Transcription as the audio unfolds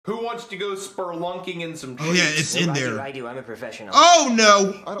Who wants to go spelunking in some trees? Oh yeah, it's in there. I do. I'm a professional. Oh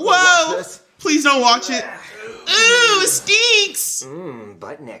no! I don't wanna Whoa! watch this. Please don't watch it. Ooh, it stinks.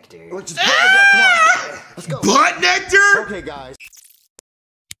 Butt nectar. Let's just come on. Let's go. Butt nectar. Okay, guys.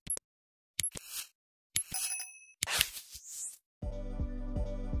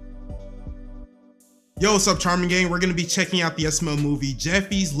 Yo, what's up, Charming Gang? We're gonna be checking out the SML movie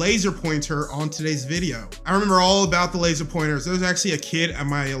Jeffy's Laser Pointer on today's video. I remember all about the laser pointers. There was actually a kid at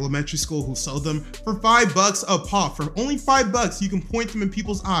my elementary school who sold them for $5 a pop. For only $5, you can point them in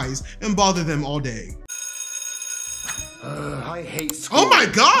people's eyes and bother them all day. I hate school. Oh my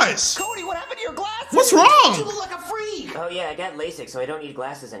gosh! Cody, what happened to your glasses? What's wrong? You look like a freak. Oh yeah, I got LASIK, so I don't need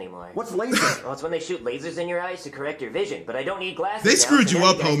glasses anymore. What's LASIK? Well, it's when they shoot lasers in your eyes to correct your vision, but I don't need glasses. They screwed now, so you now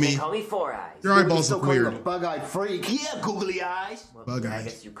up, you guys homie. can call me Four Eyes. Your eyeballs look You weird. a bug-eyed freak. Yeah, googly eyes. Well, Bug yeah, I eyes.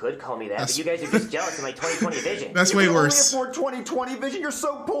 guess you could call me that, but you guys are just jealous of my 20/20 vision. That's You way can worse. only afford 20/20 vision. You're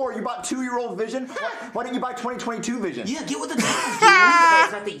so poor. You bought 2-year-old vision. Why didn't you buy 20/22 vision? Yeah, get with the times, dude. No,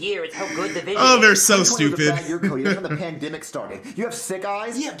 it's not the year, it's how good the vision Oh, is. they're so 2020 was a stupid. bad year, Cody. That's when the pandemic started. You have sick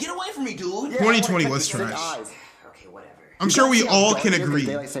eyes. Yeah, get away from me, dude. Yeah, 2020 I wanna was check your sick trash. eyes. Okay, whatever. I'm sure we see how all dark can it is agree. with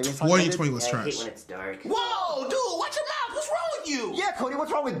daylight savings time 2020 was I trash. hate when it's dark. Whoa, dude, watch your mouth. What's wrong with you? Yeah, Cody,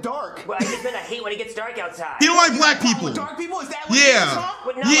 what's wrong with dark? Well, I just meant I hate when it gets dark outside. He don't like black Problem people. with dark people? Is that what Yeah. it is, huh?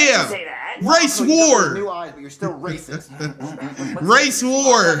 But no, I Yeah. didn't say that. Race Cody, you got those war. new eyes, but you're still racist. Race You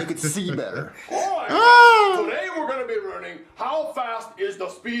war. can see better. Alright, Ah. today we're going to be learning how fast is the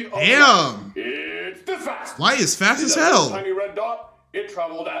speed of light. Damn. It's the fastest. Light is fast See as that little hell. tiny red dot? It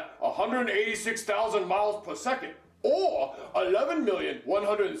traveled at 186,000 miles per second, or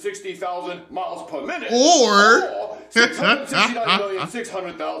 11,160,000 miles per minute, Or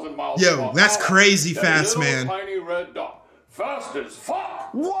 669,600,000 miles per Yo, hour. that's crazy That fast, little man. Tiny red dot. Fast as fuck.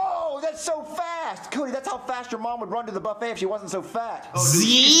 Whoa, that's so fast. Cody, that's how fast your mom would run to the buffet if she wasn't so fat. Oh, dude,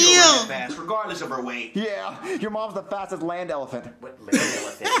 she can still run Damn. that fast, regardless of her weight. Yeah, your mom's the fastest land elephant. What land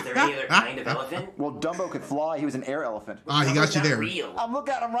elephant? Is there any other kind of elephant? Well, Dumbo could fly. He was an air elephant. Ah, he got you Not there. real. I'm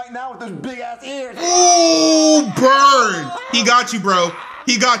looking at him right now with those big ass ears. Ooh, burn. He got you, bro.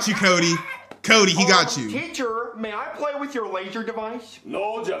 He got you, Cody. Cody, he got you. Teacher, may I play with your laser device?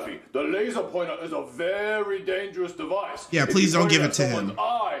 No, Jeffy. The laser pointer is a very dangerous device. Yeah, If please you don't point give it it to at him. someone's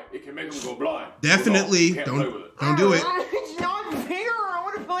eye, it can make them go blind. Definitely. So no, can't play with it. Don't do it. It's not fair. I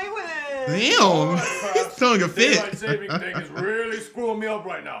want to play with it. Damn. He's throwing a Daylight fit. saving thing is really screwing me up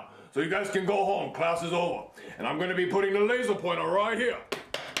right now. So you guys can go home. Class is over. And I'm going to be putting the laser pointer right here.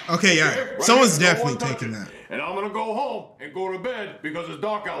 Okay, yeah. Right Someone's here. No definitely one touch taking it. that. And I'm going to go home and go to bed because it's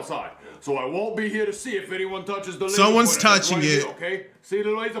dark outside. So I won't be here to see if anyone touches the laser Someone's pointer. It's touching right it. Here, okay? See the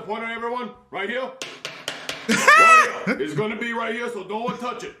laser pointer, everyone? Right here? Right here. It's going to be right here, so no one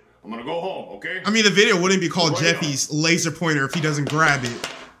touch it. I'm going to go home, okay? I mean, the video wouldn't be called Right Jeffy's laser pointer if he doesn't grab it.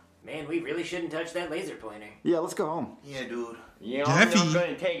 Man, we really shouldn't touch that laser pointer. Yeah, let's go home. Yeah, dude. Yeah, Jeffy. I'm not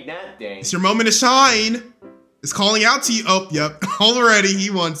gonna take that thing. It's your moment to shine. It's calling out to you. Oh, yep. Already, he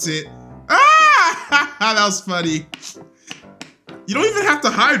wants it. Ah! That was funny. You don't even have to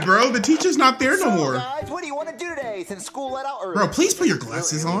hide, bro. The teacher's not there no So, more. guys, what do you want to do today since school let out early? Bro, please put your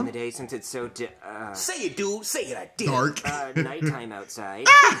glasses Early in on. the day, since it's so Say it, dude. Say it. I did. Dark. nighttime outside.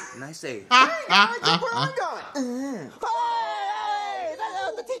 And I say, Hey,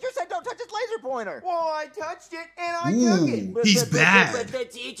 the teacher said don't touch his laser pointer. Well, I touched it and I took it. Ooh, he's But bad. the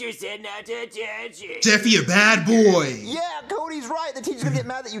teacher said not to touch it. Jeffy, a bad boy. Yeah, Cody's right. The teacher's gonna get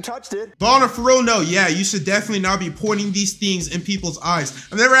mad that you touched it. But on a for real note, yeah, you should definitely not be pointing these things in people's eyes.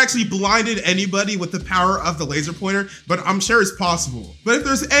 I've never actually blinded anybody with the power of the laser pointer, but I'm sure it's possible. But if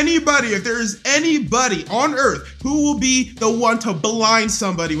there is anybody on earth who will be the one to blind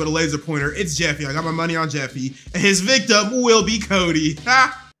somebody with a laser pointer, it's Jeffy. I got my money on Jeffy. And his victim will be Cody.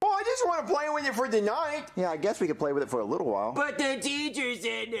 Ha! Well, I just want to play with it for the night. Yeah, I guess we could play with it for a little while. But the teacher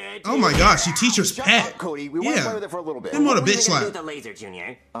said not to. Oh my gosh, you teacher's Shut pet. up, Cody. We want to Yeah. play with it for a little bit. Then what a What are you bitch gonna do slap. with the laser,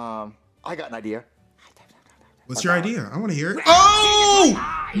 Junior? I got an idea. What's your idea? I want to hear it. Oh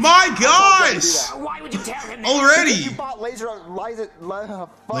my gosh! Why would you tell him that? You Already. bought LASIK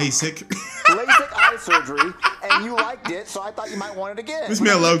LASIK. eye surgery, and you liked it, so I thought you might want it again. This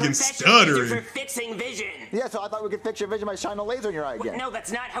man Logan's Professional laser stuttering. for fixing vision. Yeah, so I thought we could fix your vision by shining a laser in your eye again. No,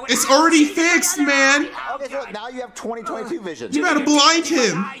 that's not how it It's works. already fixed, man. Okay, so look, now you have 20/22 vision. You gotta blind My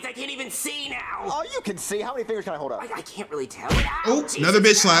him. eyes, I can't even see now. Oh, you can see. How many fingers can I hold up? I can't really tell. Oh, Jesus. another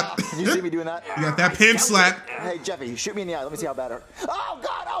bitch slap. Can you see me doing that? You got that pimp slap. Hey, Jeffy, shoot me in the eye. Let me see how bad it hurt. Oh,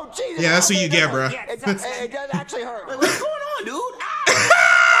 God. Oh, Jesus. Yeah, that's what you get, bro. Yeah, It does actually hurt. what's going on, dude?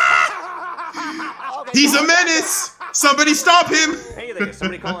 Okay, He's so- a menace. Somebody stop him. Hey there, is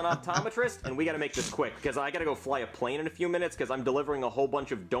somebody call an optometrist? And we gotta make this quick, because I gotta go fly a plane in a few minutes, because I'm delivering a whole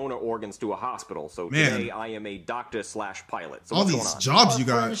bunch of donor organs to a hospital. So today I am a doctor/pilot. So all what's these going on? jobs you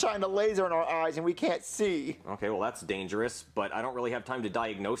got. Shine a laser in our eyes and we can't see. Okay, well that's dangerous, but I don't really have time to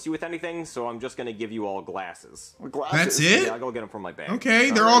diagnose you with anything, so I'm just gonna give you all glasses. Glasses. That's it? Yeah, I'll go get them from my bag.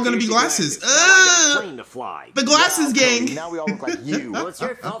 Okay, they're all gonna be glasses. Now I got a plane to fly. The glasses gang. Now we all look like you. Well, it's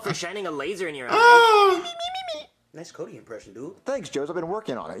your fault for shining a laser in your eye. Oh, Nice Cody impression, dude. Thanks, Joe. I've been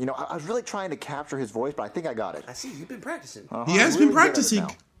working on it. You know, I was really trying to capture his voice, but I think I got it. I see you've been practicing. he has been practicing.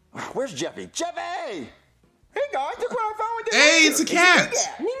 Where's Jeffy? Jeffy! Hey guys, look what I found with this. Hey, it's a cat.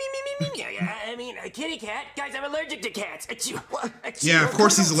 Me. I mean, a kitty cat. Guys, I'm allergic to cats. Achoo. Yeah, of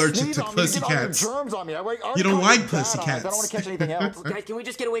course he's allergic Sneeze to on me, pussy get all your cats. germs on me. You don't like pussy I cats. don't want to catch anything else. Guys, can we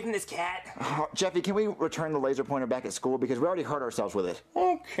just get away from this cat? Jeffy, can we return the laser pointer back at school because we already hurt ourselves with it?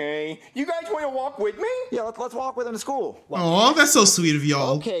 Okay. You guys want to walk with me? Yeah, let's walk with him to school. Oh, that's so sweet of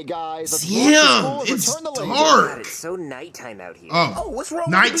y'all. Okay, guys. Let's Damn, walk to school and it's return the laser. God, dark. it's so nighttime out here. Oh, What's wrong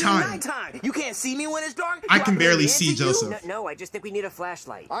with nighttime. it being nighttime? You can't see me when it's dark? I Do can have to barely answer see you? Joseph. No, I just think we need a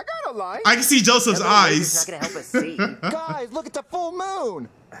flashlight. I got a light. I can see Joseph's That little laser's eyes. not gonna help us see. Guys, look, it's a full moon.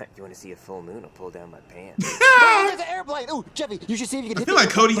 You want to see a full moon? I'll pull down my pants. Oh, there's an airplane. Ooh, Jeffy, you should see if you can I hit feel the like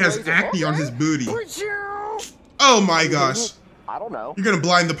Cody airplane has with the laser. acne on his booty. Achoo. Oh my gosh. I don't know. You're gonna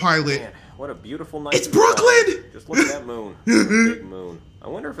blind the pilot. Man, what a beautiful night. It's in Florida. Brooklyn! Just look at that moon. Big moon. I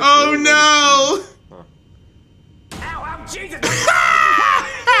wonder if it's Oh really no! Ow, Jesus!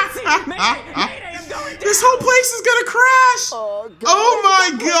 Mayday, I'm going down! This whole place is gonna crash! Oh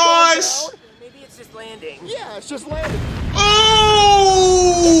my gosh! Maybe it's just landing. Yeah, it's just landing.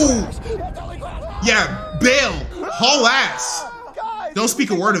 Oh! Yeah, bail! Haul ass! Guys, Don't speak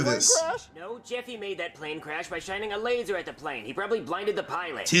a word of this. No, Jeffy made that plane crash by shining a laser at the plane. He probably blinded the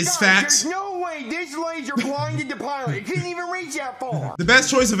pilot. Tis Guys, facts. there's no way this laser blinded the pilot. It couldn't even reach that far. The best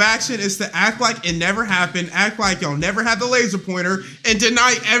choice of action is to act like it never happened, act like y'all never had the laser pointer, and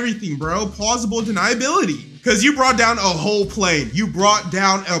deny everything, bro. Plausible deniability. Because you brought down a whole plane. You brought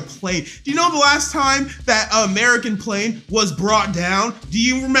down a plane. Do you know the last time that American plane was brought down? Do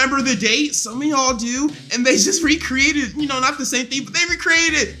you remember the date? Some of y'all do. And they just recreated, you know, not the same thing, but they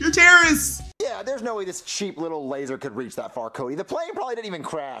recreated it. You're terrorists. Yeah, there's no way this cheap little laser could reach that far, Cody. The plane probably didn't even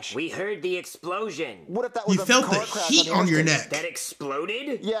crash. We heard the explosion. What if that was You a felt car the crash heat the on your interstate? neck. That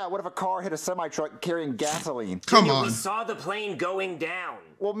exploded? Yeah, what if a car hit a semi-truck carrying gasoline? Come Junior, on. we saw the plane going down.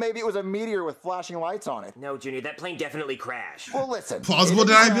 Well, maybe it was a meteor with flashing lights on it. No, Junior, that plane definitely crashed. Well, listen. Plausible it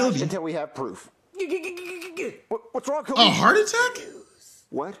didn't crash deniability. until we have proof. The What's wrong, Cody? A heart attack?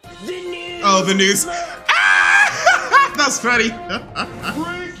 What? news! Oh, the news. Ah! That's funny.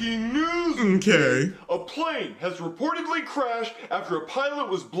 Breaking news! Okay. A plane has reportedly crashed after a pilot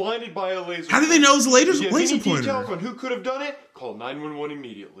was blinded by a laser. How do they know it's a If you have laser any details pointer? on who could have done it, call 911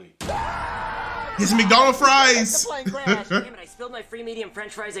 immediately. It's McDonald's fries. Plane crashed. Damn it, I spilled my free medium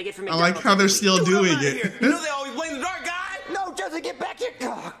french fries I get from I McDonald's. like how they're still Dude, doing I'm outta it. here. You know they always blame the dark guy? No, Jesse, get back here!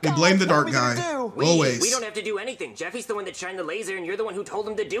 Oh, They God, blame the what dark are we gonna guy. do? Always. We don't have to do anything. Jeffy's the one that shined the laser, and you're the one who told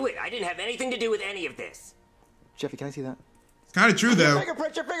him to do it. I didn't have anything to do with any of this. Jeffy, can I see that? Kind of true though.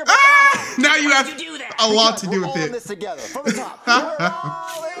 Fingerprint, your fingerprint! Ah! Now you have Why'd you do that? a lot to We're do all with in it. this together, from the top. We're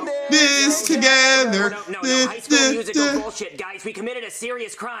all in This together. No, high school musical bullshit, guys. We committed a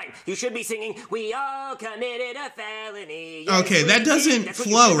serious crime. You should be singing, "We all committed a felony." Yes, Okay, we that did. doesn't That's what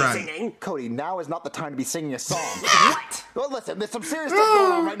you flow should be right. singing. Cody, now is not the time to be singing a song. What? Well, listen, there's some serious stuff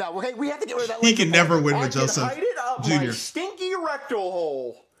going on right now, okay? We have to get rid of that He laser can never pointer. win I with can Joseph hide it up Jr. my stinky rectal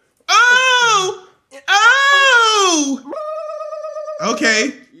hole. Oh! Oh!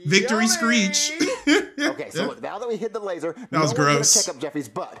 Okay. Victory screech. Okay, so look, now that we hid the laser, was no one's gross. gonna check up Jeffy's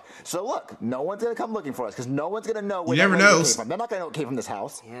butt. So look, no one's gonna come looking for us because no one's gonna know where You that never laser know. came from. They're not gonna know it came from this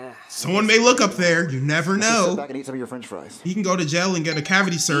house. Yeah. Someone may look up there. You never Sit know. back and eat some of your French fries. He can go to jail and get a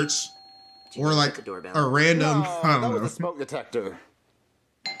cavity search. you Or hit like the doorbell? a random, Oh, I that don't was know. a smoke detector.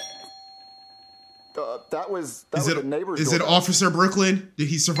 That was Is the neighbor's it doorbell. Officer Brooklyn? Did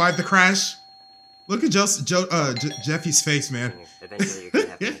he survive the crash? Look at Jeffy's face, man. Eventually, you're gonna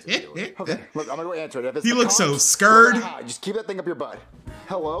have to answer the door. Okay, look, I'm gonna go answer it. If it's He the looks so cops, scared. we're gonna hide. Just keep that thing up your butt.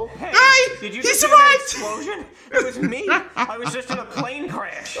 Hello? Hey, Hey, did you he just hear that survived! explosion? It was me. I was just in a plane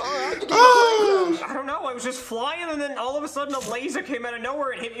crash. Oh! I don't know. I was just flying, and then all of a sudden, a laser came out of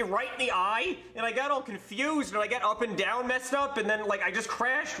nowhere and hit me right in the eye. And I got all confused, and I got up and down messed up, and then like I just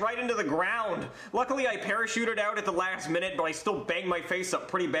crashed right into the ground. Luckily, I parachuted out at the last minute, but I still banged my face up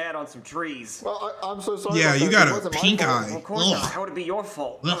pretty bad on some trees. Well, I'm so sorry. Yeah, about you that. got It a wasn't my pink fault. eye. Of course not. Ugh. How would it be your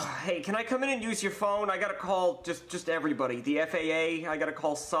fault? Ugh. Hey, can I come in and use your phone? I gotta call just everybody. The FAA. I gotta call.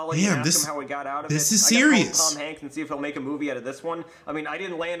 call Sully Damn, and ask this- him how he got out of this it. is I gotta call serious. Tom Hanks and see if he'll make a movie out of this one. I mean, I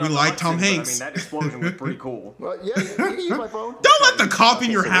didn't land We on like Hudson, Tom but, Hanks. I mean, that explosion was pretty cool. Well, yeah, you can use my phone. Don't let the cop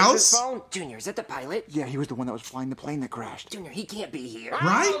in your So where's his house. phone? Junior, is that the pilot? Yeah, he was the one that was flying the plane that crashed. Junior, he can't be here.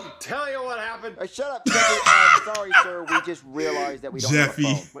 Right? I'll tell you what happened. Shut up, Jeffy. Sorry, sir. We just realized that we don't Jeffy.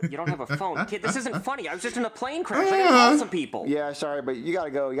 have a phone. But you don't have a phone. Kid, this isn't funny. I was just in a plane crash. I gotta call some people. Yeah, sorry, but you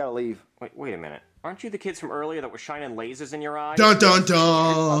gotta go. You gotta leave. Wait a minute. Aren't you the kids from earlier that were shining lasers in your eyes? Dun dun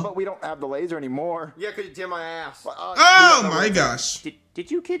dun. But we don't have the laser anymore. Yeah, could you dim my ass? Oh my gosh. Did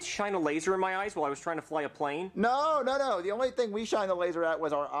you kids shine a laser in my eyes while I was trying to fly a plane? No. The only thing we shined the laser at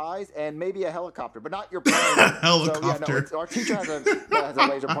was our eyes and maybe a helicopter, but not your plane. Helicopter. So, our teacher has a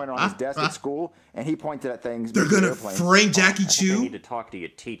laser pointer on his desk at school, and he pointed at things. They're with gonna airplanes. frame Jackie I need Chu. to talk to your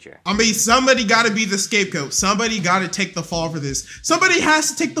teacher. I mean, somebody gotta be the scapegoat. Somebody gotta take the fall for this. Somebody has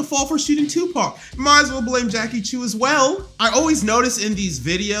to take the fall for shooting Tupac. Might as well blame Jackie Chu as well. I always notice in these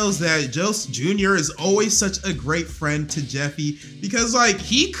videos that Jose Jr. is always such a great friend to Jeffy, because like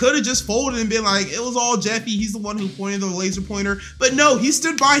he could have just folded and been like, it was all Jeffy, he's the one who pointed the laser pointer. But no, he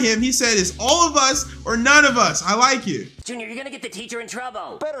stood by him. He said, it's all of us or none of us. I like you. Junior, you're gonna get the teacher in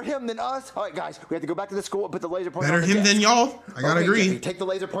trouble. Better him than us. All right, guys, we have to go back to the school and put the laser pointer Better on the him desk. than y'all. I gotta Okay, agree. Jeffy, take the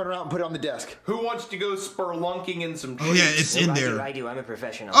laser pointer out and put it on the desk. Who wants to go spelunking in some trees? Oh yeah, it's in I there. do. I'm a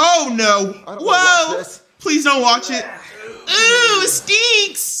professional. Oh no. I don't wanna watch Whoa. this. Please don't watch it. Ooh, it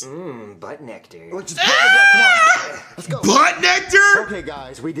stinks. Butt nectar. Let's just put it on the desk. Come on. Let's go. Butt nectar? Okay,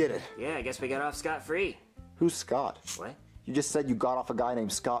 guys, we did it. Yeah, I guess we got off scot-free. Who's Scott? What? You just said you got off a guy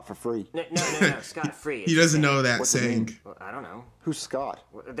named Scott for free. No, scot-free. He doesn't know that What's it saying. mean? Well, I don't know. Who's Scott?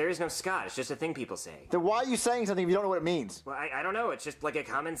 Well, there is no Scott. It's just a thing people say. Then why are you saying something if you don't know what it means? Well, I don't know. It's just like a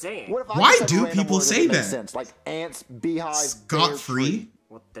common saying. What if I Why just said do random people words say that make that? sense? Like ants, beehive, Scot bears, free?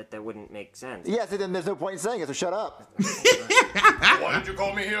 Well, that wouldn't make sense. Yes, then there's no point in saying it, so shut up. Why did you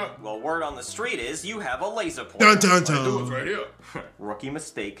call me here? Well, word on the street is you have a laser pointer. Dun dun I do, it's dun. right here. Rookie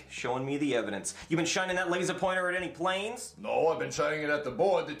mistake, showing me the evidence. You been shining that laser pointer at any planes? No, I've been shining it at the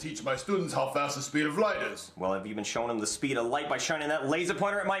board to teach my students how fast the speed of light is. Well, have you been showing them the speed of light by shining that laser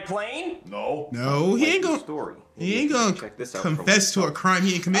pointer at my plane? No. No, he ain't Good gonna. story. He ain't gonna Check this out for confess to a crime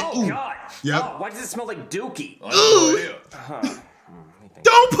he ain't commit. Oh, Ooh. God. Yep. Oh, why does it smell like dookie? I have no idea.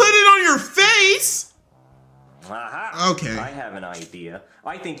 Don't put it on your face. Aha. Okay. I have an idea.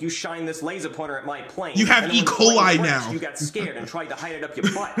 I think you shine this laser pointer at my plane. You have and then E. when the plane coli crashed, now. You got scared and tried to hide it up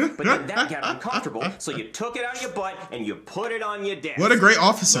your butt. But then that got uncomfortable, so you took it out of your butt and you put it on your desk. What a great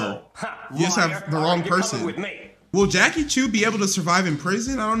officer. No. Ha, You just liar. have the All wrong right, you're person. coming with me. Will Jackie Chu be able to survive in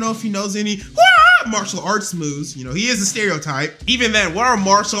prison? I don't know if he knows any martial arts moves. You know, he is a stereotype. Even then, what are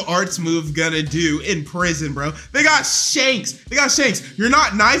martial arts moves gonna do in prison, bro? They got shanks. They got shanks. You're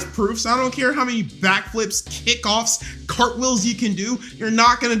not knife proof, so I don't care how many backflips, kickoffs, cartwheels you can do. You're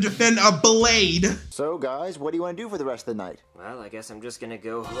not gonna defend a blade. So, guys, what do you want to do for the rest of the night? Well, I guess I'm just gonna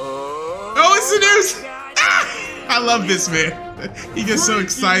go. Oh, it's the news. I love this man. He gets so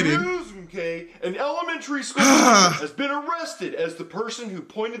excited. News, okay? An elementary school teacher has been arrested as the person who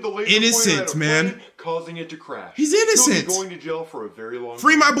pointed the laser Innocent, pointer at a man. plane, causing it to crash. He's He'll innocent. be going to jail for a very long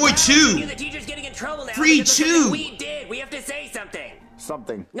Free my boy You, Chu. the teacher's getting in trouble now. Free because of Chu. something we did. We have to say something.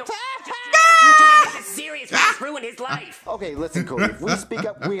 Something. No. This is serious. We just ruined his life. Okay, listen, Cody. If we speak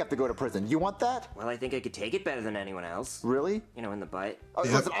up, we have to go to prison. You want that? Well, I think I could take it better than anyone else. Really? You know, in the butt. Oh,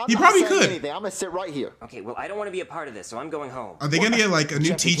 Yeah. listen, I'm He not probably saying could. anything. I'm gonna sit right here. Okay, well, I don't want to be a part of this, so I'm going home. Are they gonna get like a new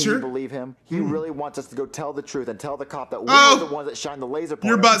Jeffy, Can you teacher? believe him? He really wants us to go tell the truth and tell the cop that we Oh. were the ones that shined the laser You're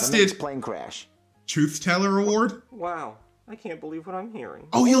pointer in the busted. next plane crash. Truth Teller Award? Wow. I can't believe what I'm hearing.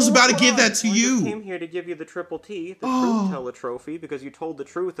 Oh, he was about to give that to I just you. came here to give you the Triple T, the Oh. Truth Teller Trophy, because you told the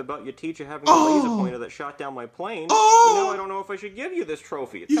truth about your teacher having a Oh. laser pointer that shot down my plane. Oh. Now I don't know if I should give you this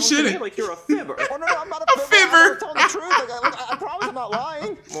trophy. It You sounds to me shouldn't. like you're a fibber. Oh no, I'm not A a fibber. I'm telling the truth. Like, I promise I'm not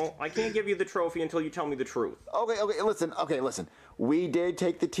lying. Well, I can't give you the trophy until you tell me the truth. Okay, listen. We did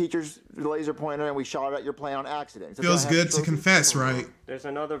take the teacher's laser pointer and we shot it at your plane on accident. So Feels can I have good the to trophy? confess, right? There's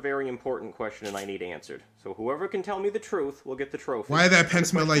another very important question and I need answered. So whoever can tell me the truth will get the trophy. Why did that pen And the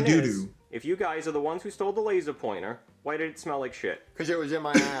smell like question is, doo-doo? If you guys are the ones who stole the laser pointer, why did it smell like shit? Because it was in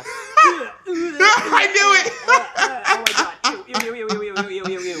my ass. I knew it! Oh my god.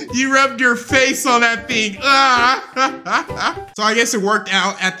 Ew. You rubbed your face on that thing. Ah. So I guess it worked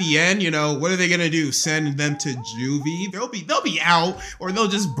out at the end. You know, what are they gonna do? Send them to juvie? They'll be out, or they'll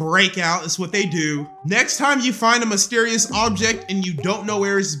just break out. It's what they do. Next time you find a mysterious object and you don't know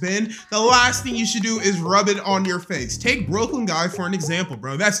where it's been, the last thing you should do is rub it on your face. Take Brooklyn Guy for an example,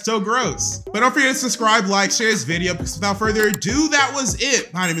 bro. That's so gross. But don't forget to subscribe, like, share this video, because without further ado, that was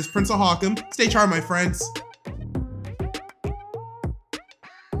it. My name is Prince of Hawkham. Stay charmed, my friends.